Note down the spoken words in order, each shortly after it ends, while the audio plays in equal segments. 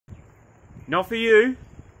Not for you.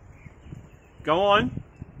 Go on.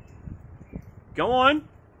 Go on.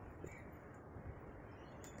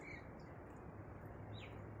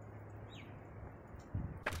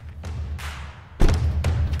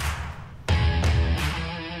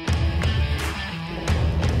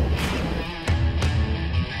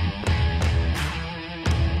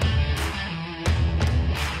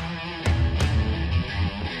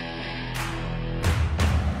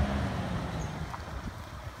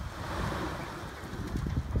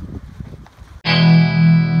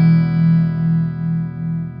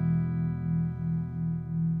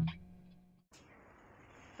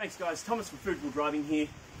 Thanks guys, Thomas from Foodville Driving here.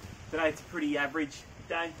 Today it's a pretty average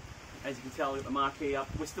day. As you can tell, I've got the marquee up.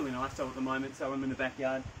 We're still in ISO at the moment, so I'm in the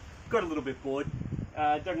backyard. Got a little bit bored.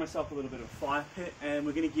 Dug myself a little bit of a fire pit and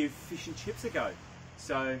we're going to give fish and chips a go.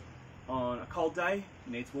 So on a cold day,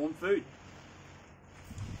 it needs warm food.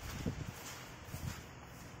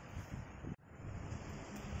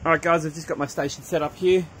 Alright guys, I've just got my station set up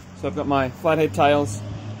here. So I've got my flathead tails,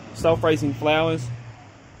 self-raising flowers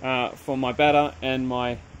for my batter and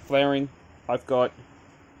my flouring. I've got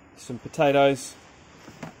some potatoes,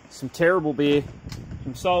 some terrible beer,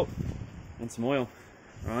 some salt and some oil.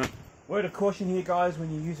 Alright. Word of caution here guys,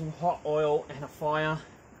 when you're using hot oil and a fire,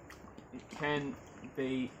 it can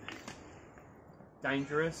be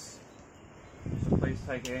dangerous. So please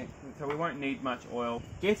take it. So we won't need much oil.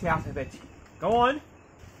 Get out of it. Go on.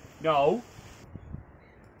 No.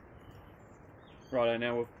 Righto,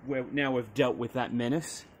 now we've dealt with that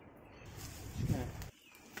menace. Just gonna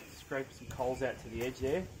scrape some coals out to the edge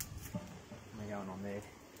there. What am I going on there?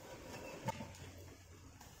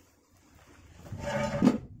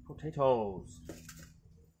 Potatoes.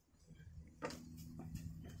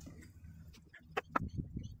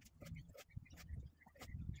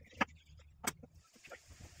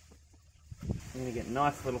 I'm gonna get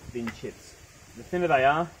nice little thin chips. The thinner they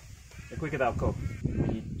are, the quicker they'll cook.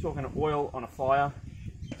 When you're talking oil on a fire,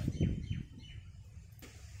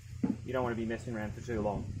 you don't want to be messing around for too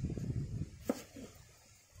long.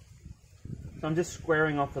 So I'm just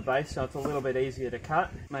squaring off the base so it's a little bit easier to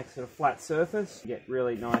cut. Makes it a flat surface. You get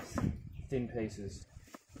really nice thin pieces.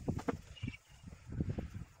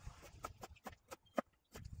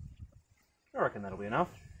 I reckon that'll be enough.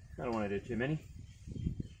 I don't want to do too many.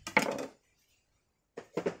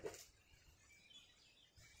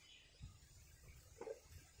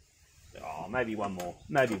 Oh, maybe one more.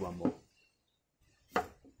 Maybe one more.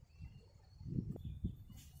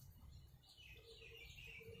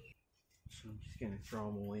 So I'm just going to throw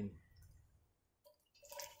them all in.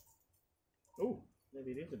 Oh,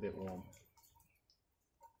 maybe it is a bit warm.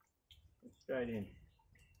 Straight in.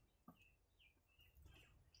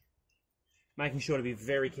 Making sure to be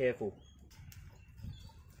very careful.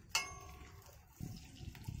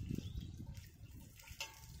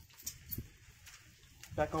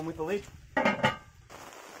 Back on with the lid.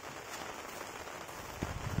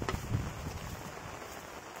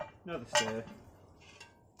 Another stir.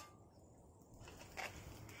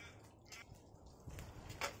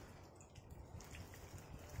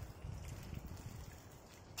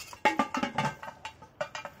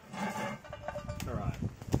 Alright.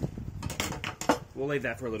 We'll leave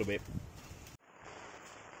that for a little bit.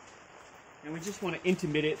 And we just want to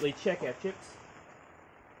intermittently check our chips.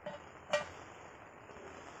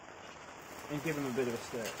 And give them a bit of a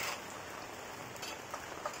stir.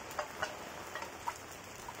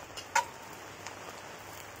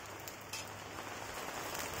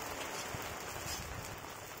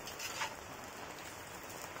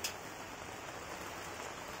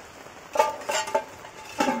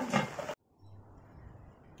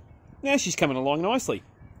 Now she's coming along nicely.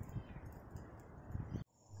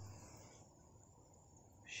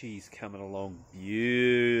 She's coming along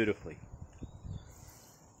beautifully.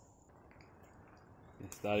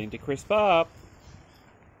 It's starting to crisp up.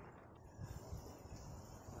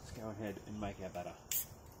 Let's go ahead and make our batter.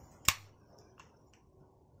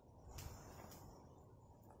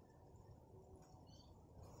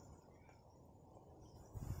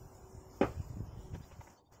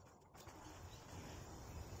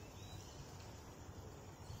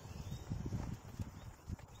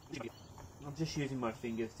 I'm just using my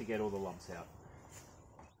fingers to get all the lumps out.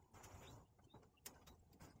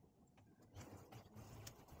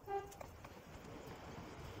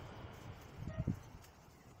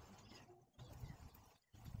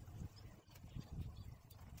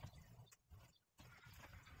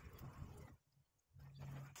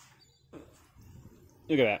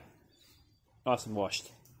 Look at that. Nice and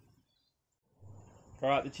washed.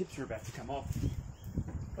 Alright, the chips are about to come off.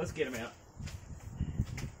 Let's get them out.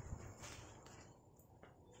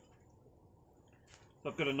 So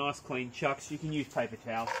I've got a nice clean chuck, so you can use paper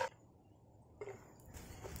towel.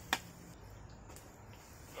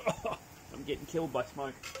 I'm getting killed by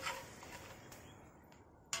smoke.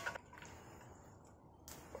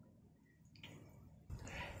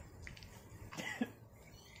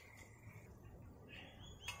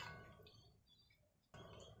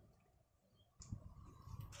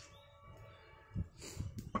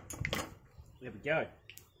 There we go.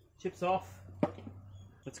 Chips off.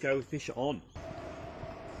 Let's go with fish on.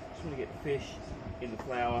 Just want to get the fish in the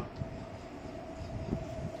flour.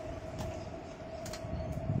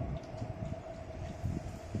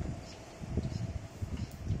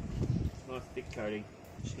 Nice thick coating.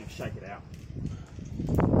 Just going to shake it out.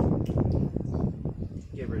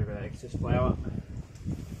 Get rid of that excess flour.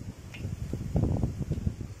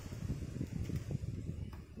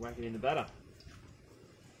 Whack it in the batter.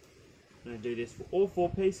 I'm going to do this for all 4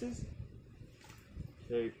 pieces.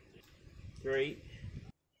 2, 3,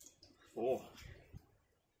 4.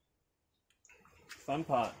 Fun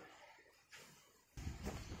part.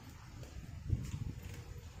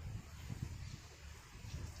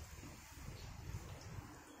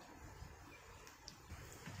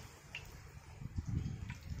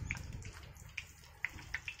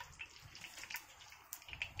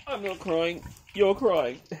 I'm not crying, you're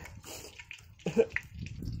crying.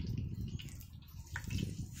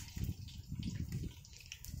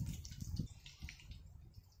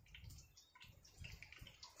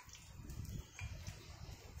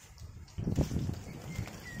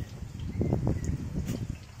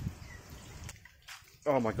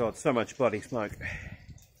 Oh my god, so much bloody smoke.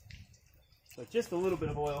 So just a little bit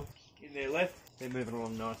of oil in there left. They're moving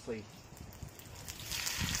along nicely.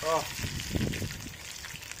 Oh,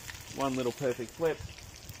 one little perfect flip.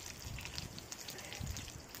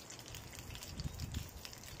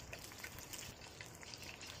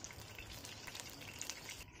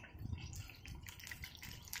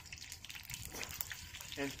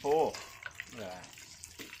 And 4.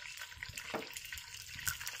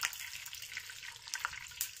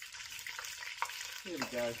 Here we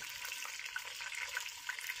go.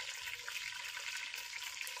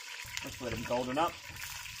 Let's let them golden up.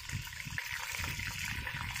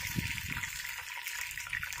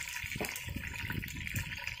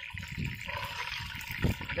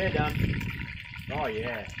 They're done. Oh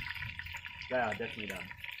yeah, they are definitely done.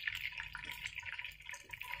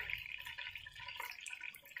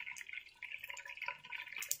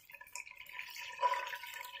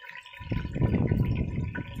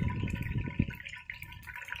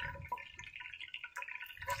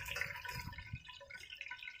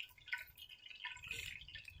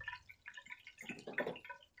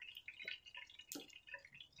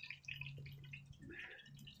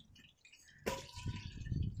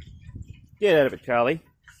 Get out of it, Charlie.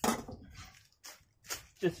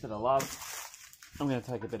 Just for the love, I'm going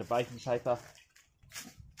to take a bit of baking paper.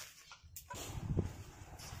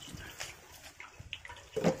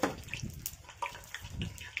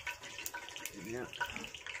 Yeah.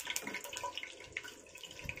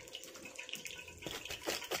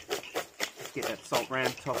 Get that salt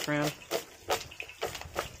round, top round.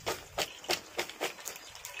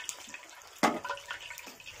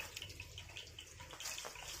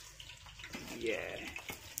 Yeah.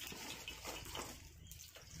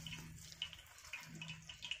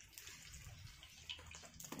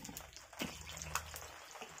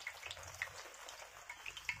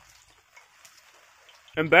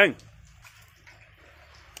 And bang.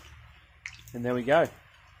 And there we go.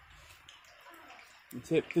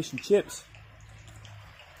 That's it, fish and chips.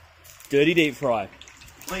 Dirty deep fry.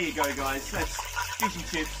 There you go, guys. That's fish and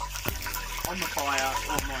chips on the fire.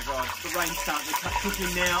 Oh my god, the rain's starting to kick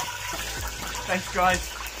in now. Thanks, guys.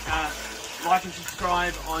 Like and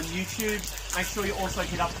subscribe on YouTube. Make sure you also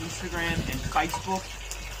hit up Instagram and Facebook.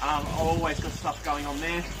 I've always got stuff going on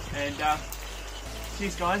there. And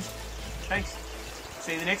cheers, guys. Thanks.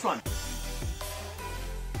 See you in the next one.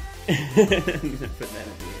 I'm gonna put that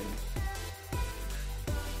at the end.